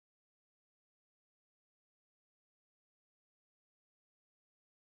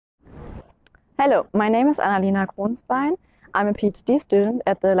Hello, my name is Anna Lena Kronsbein. I'm a PhD student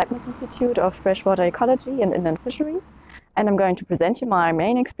at the Leibniz-Institut of Freshwater Ecology and Inland Fisheries, and I'm going to present you my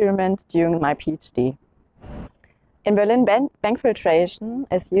main experiment during my PhD. In Berlin, bank filtration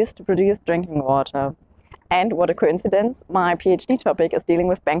is used to produce drinking water. And what a coincidence, my PhD topic is dealing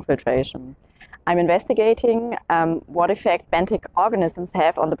with bank filtration. I'm investigating what effect benthic organisms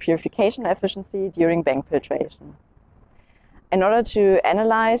have on the purification efficiency during bank filtration. In order to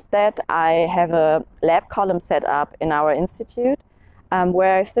analyze that, I have a lab column set up in our institute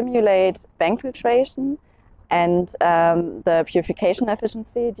where I simulate bank filtration and the purification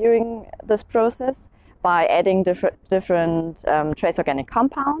efficiency during this process by adding different trace organic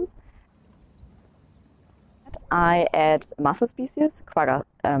compounds. I add mussel species, Quagga,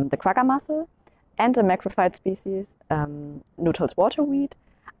 the Quagga mussel, and a macrophyte species, Nuttall's waterweed,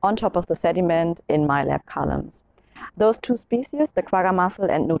 on top of the sediment in my lab columns. Those two species, the Quagga mussel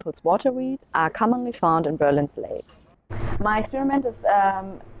and Nuttall's waterweed, are commonly found in Berlin's lakes. My experiment is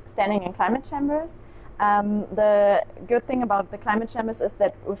standing in climate chambers. The good thing about the climate chambers is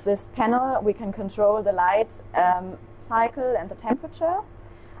that with this panel we can control the light cycle and the temperature.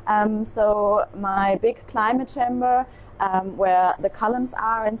 So my big climate chamber where the columns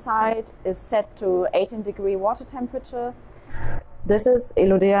are inside is set to 18-degree water temperature. This is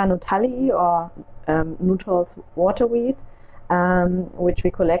Elodea nuttallii, or Nuttall's waterweed, which we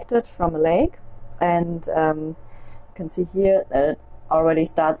collected from a lake, and you can see here that it already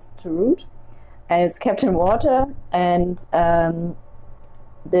starts to root, and it's kept in water. And the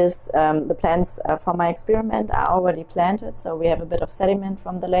plants for my experiment are already planted, so we have a bit of sediment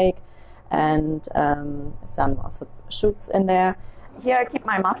from the lake and some of the shoots in there. Here I keep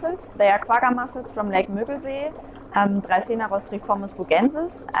my mussels. They are Quagga mussels from Lake Mögelsee, Dreissena rostriformis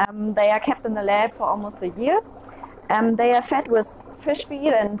bugensis. They are kept in the lab for almost a year. They are fed with fish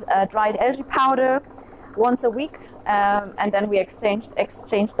feed and dried algae powder once a week, and then we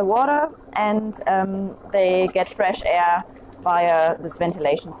exchange the water, and they get fresh air via this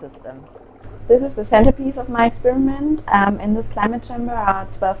ventilation system. This is the centerpiece of my experiment. In this climate chamber are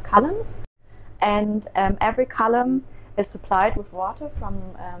 12 columns, and every column is supplied with water from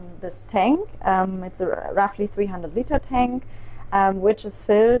this tank. It's a roughly 300-liter tank, which is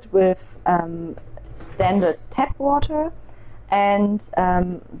filled with standard tap water, and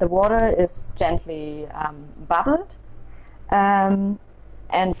the water is gently bubbled. And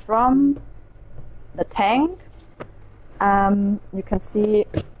from the tank, you can see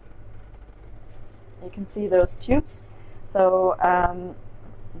those tubes. So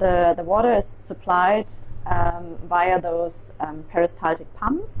the water is supplied via those peristaltic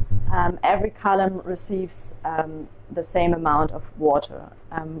pumps. Every column receives the same amount of water.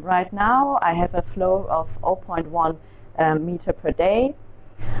 Right now I have a flow of 0.1 meter per day.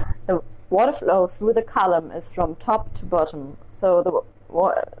 The water flow through the column is from top to bottom. So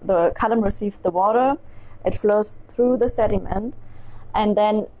the column receives the water, it flows through the sediment, and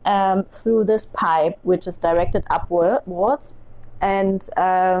then through this pipe, which is directed upwards. And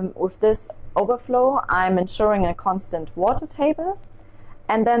with this overflow, I'm ensuring a constant water table,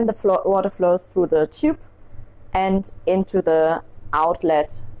 and then the water flows through the tube and into the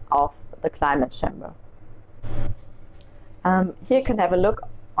outlet of the climate chamber. Here you can have a look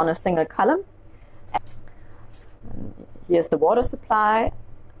on a single column. Here's the water supply.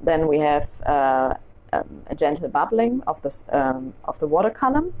 Then we have a gentle bubbling of the water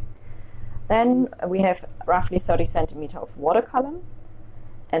column. Then we have roughly 30 centimeters of water column,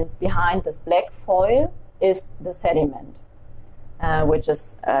 and behind this black foil is the sediment, which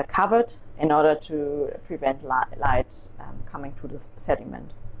is covered in order to prevent light coming to the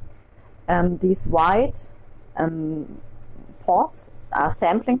sediment. These white pots are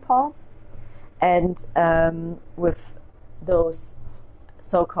sampling pots, and with those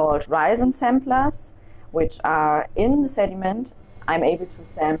so-called rhizome samplers, which are in the sediment, I'm able to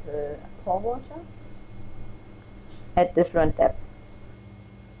sample pore water at different depths.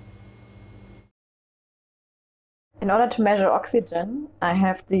 In order to measure oxygen, I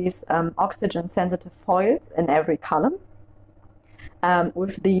have these oxygen-sensitive foils in every column.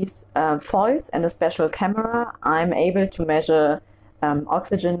 With these foils and a special camera, I'm able to measure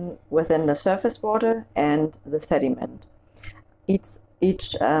oxygen within the surface water and the sediment.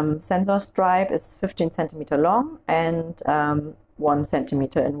 Each sensor stripe is 15 centimeters long and 1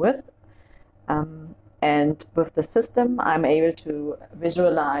 centimeter in width. And with the system, I'm able to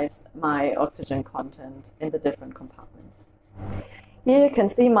visualize my oxygen content in the different compartments. Here you can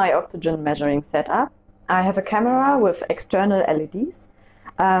see my oxygen measuring setup. I have a camera with external LEDs.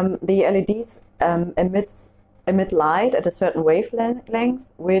 The LEDs emits emit light at a certain wavelength,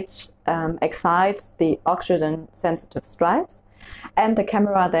 which excites the oxygen-sensitive stripes, and the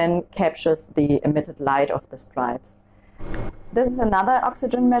camera then captures the emitted light of the stripes. This is another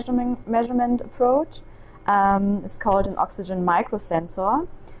oxygen measurement approach. It's called an oxygen microsensor.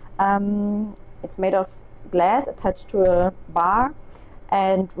 It's made of glass attached to a bar,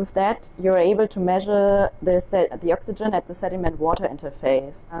 and with that you're able to measure the oxygen at the sediment-water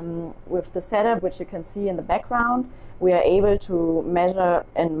interface. With the setup, which you can see in the background, we are able to measure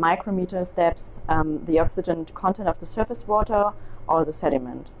in micrometer steps the oxygen content of the surface water or the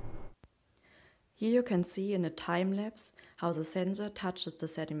sediment. Here you can see in a time lapse how the sensor touches the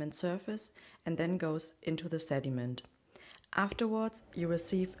sediment surface and then goes into the sediment. Afterwards, you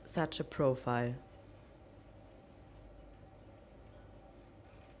receive such a profile.